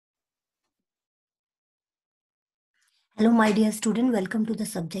Hello, my dear student. Welcome to the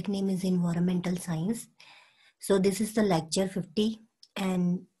subject name is Environmental Science. So this is the lecture 50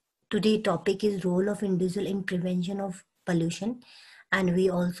 and today topic is role of individual in prevention of pollution, and we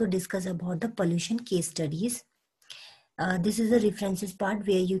also discuss about the pollution case studies. This is the references part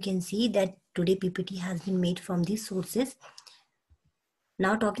where you can see that today PPT has been made from these sources.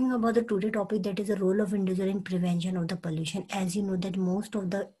 Now talking about the today topic, that is the role of individual in prevention of the pollution. As you know that most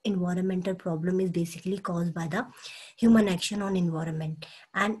of the environmental problem is basically caused by the human action on environment.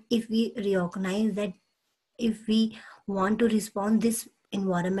 And if we recognize that, if we want to respond this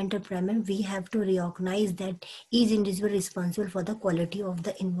environmental problem, we have to recognize that each individual responsible for the quality of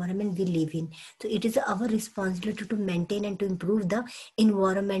the environment we live in. So it is our responsibility to maintain and to improve the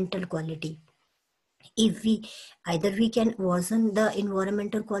environmental quality. If we either we can worsen the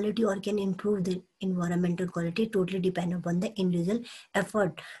environmental quality or can improve the environmental quality, totally depend upon the individual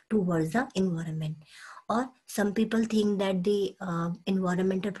effort towards the environment. Or some people think that the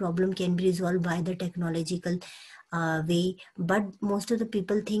environmental problem can be resolved by the technological way, but most of the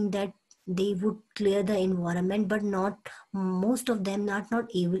people think that they would clear the environment, but not most of them not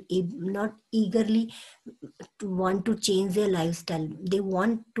eagerly want to change their lifestyle. They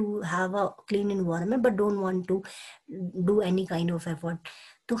want to have a clean environment but don't want to do any kind of effort.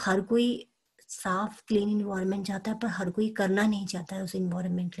 तो हर कोई साफ clean environment चाहता है, पर हर कोई करना नहीं चाहता है उस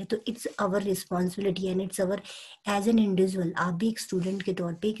इन्वायरमेंट के लिए. तो it's our responsibility and it's our as an individual. आप भी एक स्टूडेंट के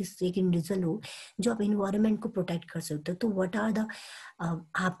तौर पे एक इंडिविजुअल हो जो आप इन्वायरमेंट को प्रोटेक्ट कर सकते हो. तो व्हाट आर द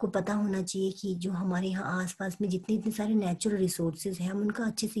आपको पता होना चाहिए कि जो हमारे यहाँ आसपास में जितने इतने सारे नेचुरल रिसोर्सेज हैं, हम उनका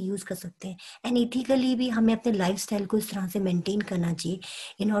अच्छे से यूज़ कर सकते हैं. एंड इथिकली भी हमें अपने लाइफस्टाइल को इस तरह से मेंटेन करना चाहिए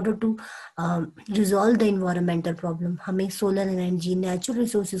in order to resolve the environmental problem. हमें सोलर एनर्जी, नेचुरल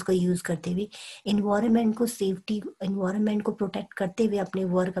रिसोर्सेज का यूज़ करते हुए इन्वायरमेंट को सेफ्टी, इन्वायरमेंट को प्रोटेक्ट करते हुए अपने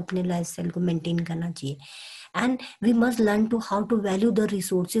वर्क, अपने लाइफस्टाइल को मेंटेन करना चाहिए. And we must learn to how to value the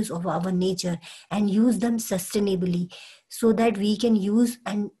resources of our nature and use them sustainably, so that we can use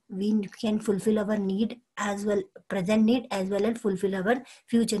and we can fulfill our need as well, present need as well as fulfill our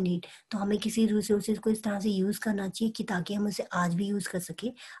future need. तो हमें किसी resources को इस तरह से use करना चाहिए कि ताकि हम उसे आज भी यूज कर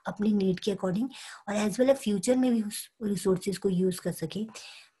सके अपनी नीड के अकॉर्डिंग, और एज वेल एज फ्यूचर में भी उस रिसोर्सेज को यूज कर सके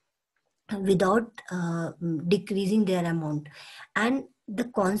without decreasing their amount. And the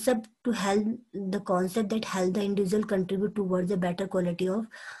concept that help the individual contribute towards a better quality of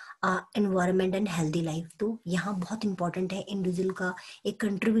environment and healthy life. तो यहाँ बहुत important है इंडिविजुअल का एक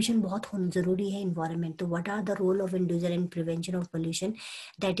कंट्रीब्यूशन बहुत होना जरूरी है environment. तो what are the role of individual in prevention of pollution?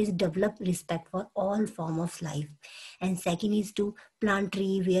 That is develop respect for all form of life. And second is to plant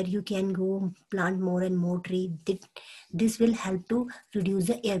tree where you can go plant more and more tree. This will help to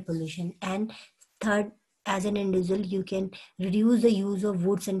reduce the air pollution. And third, as an individual, you can reduce the use of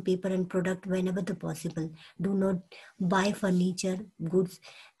woods and paper and product whenever the possible. Do not buy furniture, goods,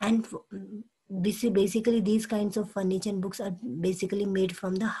 and basically these kinds of furniture and books are basically made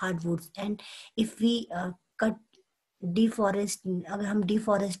from the hardwoods. And if we cut deforest, अगर हम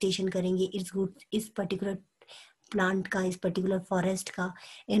deforestation करेंगे इस good इस particular plant का, इस particular forest का,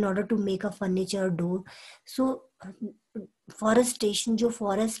 in order to make a furniture door. So forestation, जो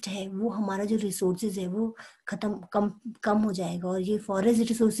forest है वो हमारा जो रिसोर्सेज है वो कम हो जाएगा. और ये फॉरेस्ट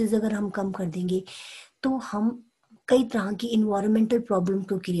रिसोर्सेज अगर हम कम कर देंगे तो हम कई तरह की इन्वायरमेंटल प्रॉब्लम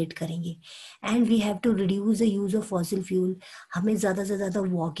को क्रिएट करेंगे. And we have to reduce the use of fossil fuel. हमें ज़्यादा से ज़्यादा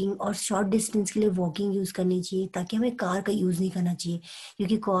वॉकिंग और शॉर्ट डिस्टेंस के लिए वॉकिंग यूज़ करनी चाहिए, ताकि हमें कार का यूज़ नहीं करना चाहिए,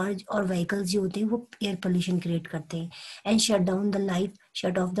 क्योंकि कार और व्हीकल्स जो होते हैं वो एयर पोल्यूशन क्रिएट करते हैं. And shut down the light,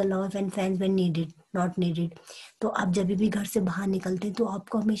 shut off the light and fan when needed, not needed. तो आप जब भी घर से बाहर निकलते हैं तो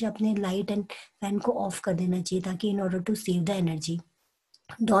आपको हमेशा अपने लाइट एंड फैन को ऑफ कर देना चाहिए, ताकि in order to save the energy.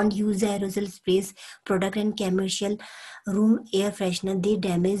 Don't use the aerosol sprays, product and commercial room air freshener. They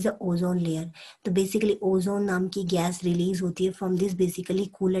damage the ozone layer. तो basically ozone नाम की गैस रिलीज होती है from this basically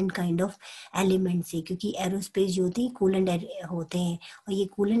coolant kind of element से, क्योंकि aerospace जो होती है coolant होते हैं, और ये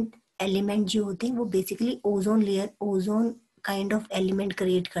coolant element जो होते हैं वो basically ozone layer, ozone kind of element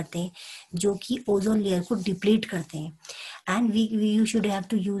create करते हैं जो कि ओजोन लेयर को डिप्लीट करते हैं. And you should have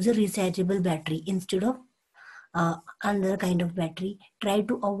to use a rechargeable battery instead of another kind of battery. Try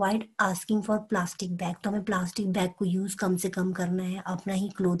to avoid asking for plastic bag. तो हमें plastic bag को यूज कम से कम करना है. अपना ही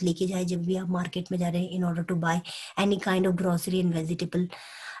क्लोथ लेके जाए जब भी आप मार्केट में जा रहे हैं in order to buy any kind of grocery and vegetable.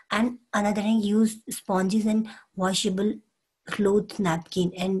 And another thing, use sponges and washable cloth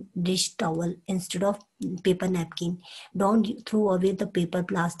napkin and dish towel instead of paper napkin. Don't throw away the paper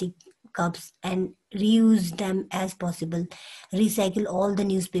plastic cups and reuse them as possible. Recycle all the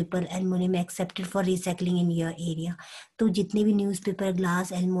newspaper aluminum accepted for recycling in your area. तो जितने भी newspaper,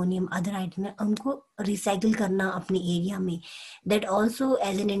 glass, aluminium, other item है, उनको recycle करना अपने area में. That also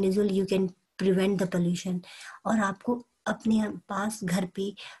as an individual you can prevent the pollution. और आपको अपने पास घर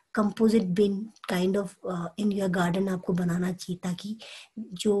पे composite been kind of in your garden आपको बनाना चाहिए, ताकि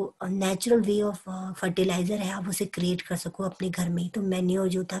जो नेचुरल वे ऑफ फर्टिलाइजर है आप उसे क्रिएट कर सको अपने घर में. तो मैन्योर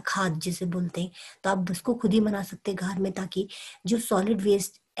जो होता है, खाद जिसे बोलते हैं, तो आप उसको खुद ही बना सकते हैं घर में, ताकि जो solid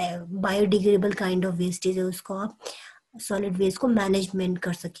waste, biodegradable kind of wastage है, उसको आप सॉलिड वेस्ट को मैनेजमेंट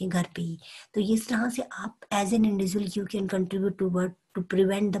कर सकें घर पे ही. तो इस तरह से आप as an individual you can contribute toward to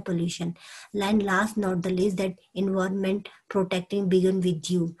prevent the pollution. And last not the least, that environment protecting begin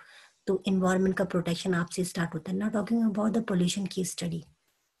with you. तो इन्वायरमेंट का प्रोटेक्शन आपसे स्टार्ट होता है. Now talking about the pollution की स्टडी.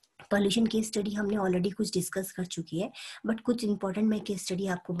 पोल्यूशन की study हमने already कुछ discuss कर चुकी है, बट कुछ इंपॉर्टेंट मैं केस स्टडी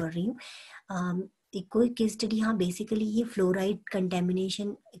आपको बढ़ रही हूँ. एक कोई केस स्टडी, हाँ, बेसिकली ये फ्लोराइड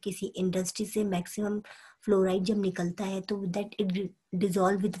कंटेमिनेशन किसी इंडस्ट्री से मैक्सिमम फ्लोराइड जब निकलता है तो that it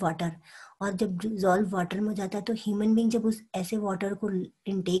dissolve with water. और जब डिजॉल्व वाटर में हो जाता है तो ह्यूमन बीइंग जब उस ऐसे वाटर को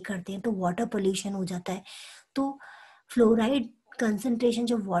इनटेक करते हैं तो वाटर पोल्यूशन हो जाता है. तो फ्लोराइड कंसंट्रेशन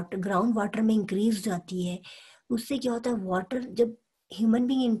जब वाटर ग्राउंड वाटर में इंक्रीज जाती है, उससे क्या होता है, वाटर जब ह्यूमन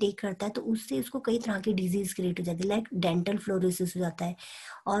बीइंग इनटेक करता है तो उससे उसको कई तरह की डिजीज क्रिएट हो जाती है. लाइक डेंटल फ्लोरोसिस हो जाता है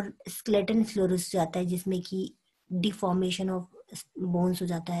और स्केलेटन फ्लोरोसिस हो जाता है, जिसमें कि डिफॉर्मेशन ऑफ बोन्स हो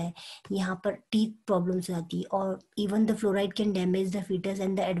जाता है. यहाँ पर टीथ प्रॉब्लम्स हो जाती है. और even the fluoride can damage the foetus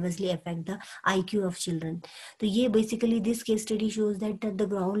and the adversely affect the IQ of children. तो ये basically this case study shows that the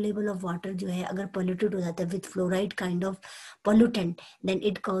ground level of water जो है अगर पोल्यूटेड हो जाता है with fluoride kind of pollutant, then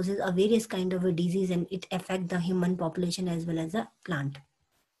it causes a various kind of a disease and it affect the human population as well as the plant.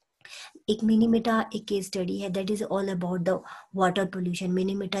 एक मिनीमेटा एक case study है that is all about the water pollution.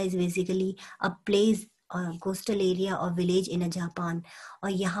 मिनीमेटा is basically a place coastal area और village in Japan.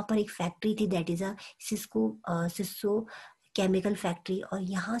 और यहाँ पर एक factory थी that is a Cisco chemical factory. और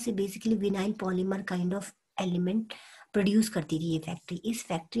यहाँ से basically vinyl polymer kind of element produce करती थी ये फैक्ट्री. इस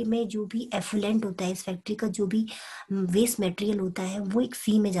फैक्ट्री में जो भी एफुलेंट होता है, इस फैक्ट्री का जो भी वेस्ट मटेरियल होता है, वो एक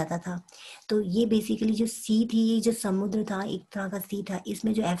सी में जाता था. तो ये बेसिकली जो सी थी, ये जो समुद्र था, एक तरह का सी था,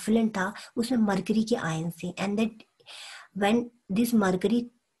 इसमें जो एफुलेंट था उसमें मरकरी के आयन थे. And that when this mercury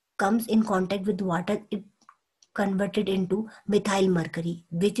comes in contact with water, it converted into methyl mercury,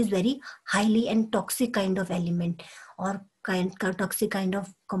 which is very highly and toxic kind of element or toxic kind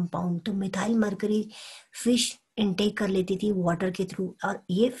of compound. तो methyl mercury fish intake कर लेती थी water के through. और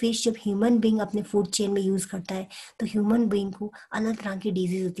ये fish जब human being अपने food chain में यूज करता है तो ह्यूमन बीइंग को अलग तरह की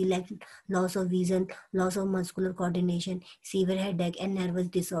डिजीज होती है, like loss of vision, loss of muscular coordination, severe headache and nervous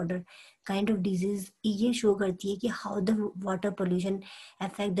disorder kind of disease. ये शो करती है कि how the water pollution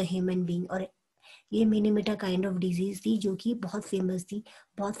affect the human being. और ये मिनीमेटा काइंड ऑफ डिजीज थी जो कि बहुत फेमस थी.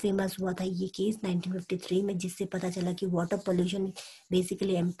 बहुत फेमस हुआ था ये केस 1953 में, जिससे पता चला कि water pollution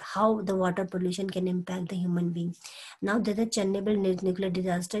basically how the water pollution can impact the human being. Now that the Chernobyl nuclear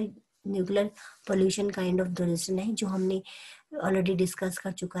disaster nuclear pollution kind of disaster है जो हमने ऑलरेडी डिस्कस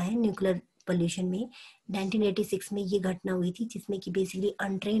कर चुका है. न्यूक्लियर पोल्यूशन में 1986 में ये घटना हुई थी, जिसमें कि बेसिकली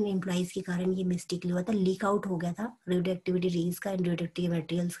अनट्रेन एम्प्लॉइज के कारण ये मिस्टेक हुआ था. लीक आउट हो गया था रेडियो एक्टिविटी रेज का एंड रेडियो एक्टिव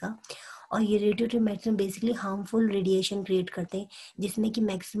मटेरियल्स का. और ये radioactive material basically harmful radiation create करते हैं, जिसमें कि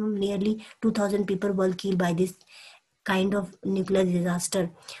maximum nearly 2000 people were killed by this kind of nuclear disaster.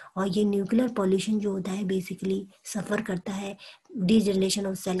 और ये न्यूक्लियर पॉल्यूशन जो होता है बेसिकली सफर करता है, डीजनरेशन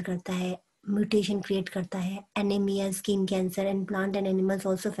ऑफ सेल करता है, म्यूटेशन क्रिएट करता है, anaemia, skin cancer and plant and animals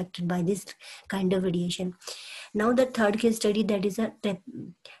also affected by this kind of radiation. Now the third case study that is a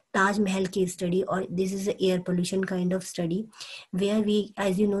Taj Mahal case study, or this is a air pollution kind of study where we,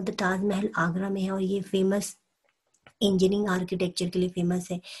 as you know, the Taj Mahal Agra में है और ये famous engineering architecture के लिए famous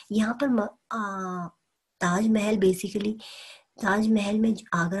है. यहाँ पर Taj Mahal basically Taj Mahal में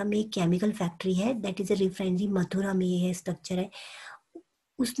आगरा में एक केमिकल फैक्ट्री है that is a refinery, Mathura में ये स्ट्रक्चर है.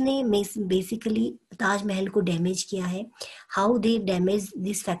 उसने बेसिकली ताजमहल को डैमेज किया है. How they damage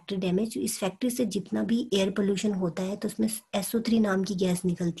this factory damage, इस फैक्ट्री से जितना भी एयर पोल्यूशन होता है तो उसमें SO3 नाम की गैस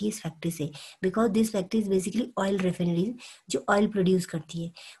निकलती है इस फैक्ट्री से. Because this factory is basically oil refineries जो ऑयल प्रोड्यूस करती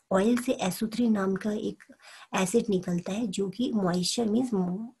है. ऑयल से SO3 नाम का एक एसिड निकलता है जो कि मॉइस्चर मीन्स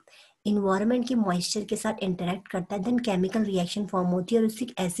इन्वायरमेंट के मॉइस्चर के साथ इंटरेक्ट करता है, देन केमिकल रिएक्शन फॉर्म होती है और उससे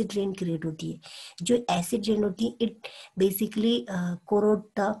एसिड रेन क्रिएट होती है. जो एसिड रेन होती है it basically corrode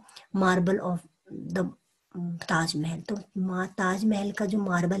the marble of the Taj Mahal. तो ताजमहल का जो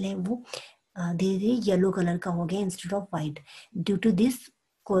मार्बल है वो धीरे धीरे येलो कलर का हो गया instead of white due to this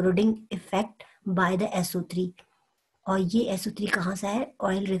corroding effect by the SO3. और ये SO3 कहाँ से है?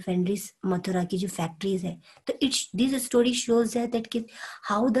 ऑयल रिफाइनरीज मथुरा की जो फैक्ट्रीज है. तो it's this story shows that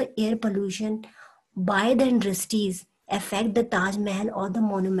how the air pollution by the industries affect the Taj Mahal or the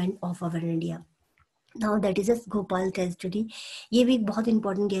monument of our India. Now that is a Gopal case study. ये भी एक बहुत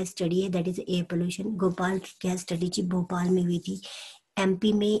important case study है. That is air pollution. Gopal case study जी भोपाल में हुई थी,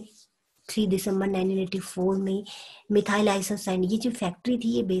 MP में 3 दिसंबर 1984 में. मिथाइल आइसोसाइनेट, ये जो फैक्ट्री थी,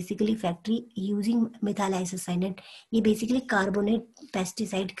 ये basically factory using methyl isocyanate, ये बेसिकली कार्बोनेट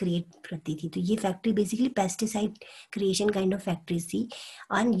पेस्टिसाइड क्रिएट करती थी. तो ये factory basically pesticide creation kind of factories थी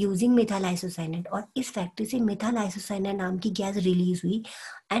एंड यूजिंग मिथाइल आइसोसाइनेट. और इस फैक्ट्री से मिथाइल आइसोसाइनेट नाम की गैस रिलीज हुई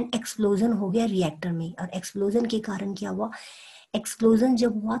एंड एक्सप्लोजन हो गया रिएक्टर में. और एक्सप्लोजन के कारण क्या हुआ? एक्सप्लोजन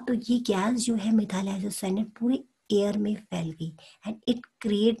जब हुआ तो ये गैस जो है मिथाइल आइसोसाइनेट पूरे एयर में फैल गई and it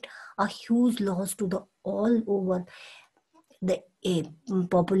create a huge loss to the all over the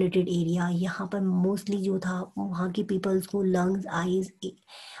populated area. यहाँ पर मोस्टली जो था वहाँ के पीपल्स को lungs, eyes,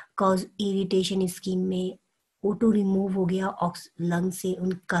 cause irritation skin में, O2 रिमूव हो गया लंग से,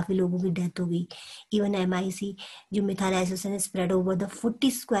 उन काफी लोगों की डेथ हो गई. इवन MIC जो methyl isocyanate spread over the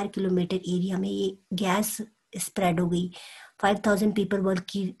 40 square kilometre area में ये गैस स्प्रेड हो गई. 5,000 people were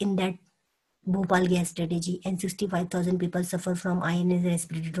killed in that Bhopal gas strategy and 65,000 people suffer from INS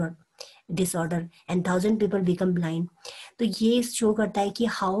respiratory disorder and 1,000 people become blind. तो ये show करता है कि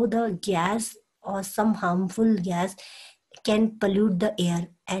how the gas or some harmful gas can pollute the air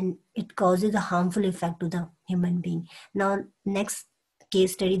and it causes a harmful effect to the human being. Now next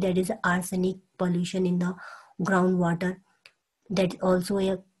case study, that is arsenic pollution in the groundwater. That also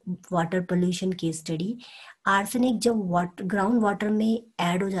a water pollution case study. Arsenic जब ground water में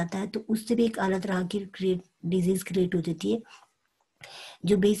add हो जाता है तो उससे भी एक अलग तरह की डिजीज क्रिएट हो जाती है,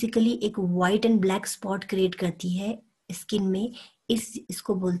 जो बेसिकली एक white and black spot create करती है स्किन में.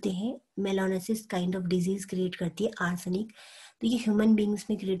 इसको बोलते हैं melanosis kind of disease create करती है आर्सेनिक. तो ये ह्यूमन बींग्स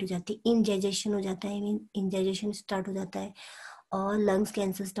में क्रिएट हो जाती है. इंडाइजेशन हो जाता है, इंडाइजेशन स्टार्ट हो जाता है और लंग्स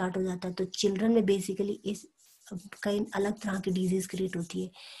कैंसर स्टार्ट हो जाता है. तो चिल्ड्रन में बेसिकली इस कई अलग तरह की डिजीज क्रिएट होती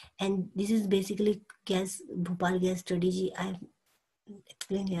है. And this is basically gas Bhopal gas study ji I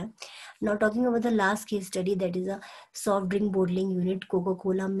explain here. Now talking about the last case study, that is a soft drink bottling unit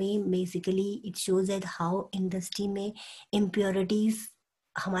Coca-Cola में. Basically it shows that how industry में impurities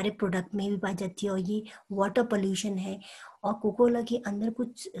हमारे product में भी पाई जाती है और ये water pollution है. और कोकोला के अंदर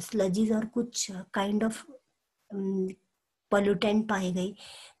कुछ स्लजीज और कुछ काइंड ऑफ पोल्यूटेंट पाए गए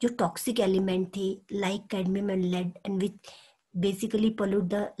जो टॉक्सिक एलिमेंट थे like cadmium and lead and which basically pollute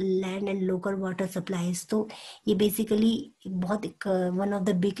the land and local water supplies. तो ये बेसिकली बहुत one of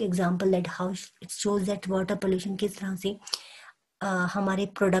the big example that how it shows that water pollution किस तरह से हमारे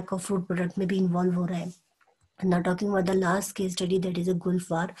प्रोडक्ट और फ्रूट प्रोडक्ट में भी इन्वॉल्व हो रहा है. Now talking about the last case study, that is a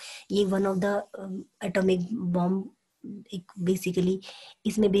Gulf War. ये one of the atomic bomb एक बेसिकली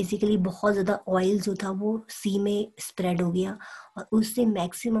इसमें बेसिकली बहुत ज़्यादा ऑयल जो था वो सी में स्प्रेड हो गया और उससे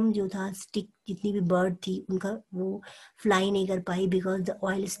मैक्सिमम जो था स्टिक जितनी भी बर्ड थी उनका वो फ्लाई नहीं कर पाई because the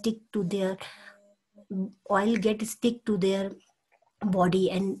oil stick to their oil gate stick to their body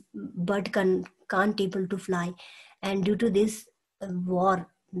and bird can't able to fly. And due to this war,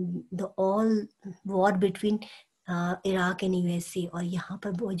 the all war between Iraq and USA और यहाँ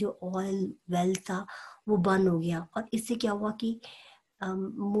पर वो जो oil well था वो बंद हो गया. और इससे क्या हुआ कि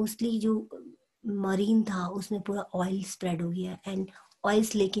मोस्टली जो मरीन था उसमें पूरा ऑयल स्प्रेड हो गया and oil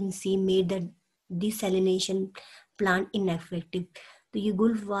slick in C made that desalination plant इनएफेक्टिव. तो ये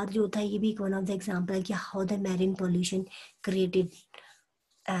गुल्फ वार जो था ये भी एक वन ऑफ द एग्जांपल है कि how the marine pollution created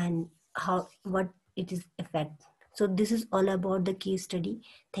and how what it is affect. So this is all about the case study.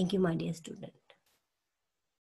 Thank you, my dear student.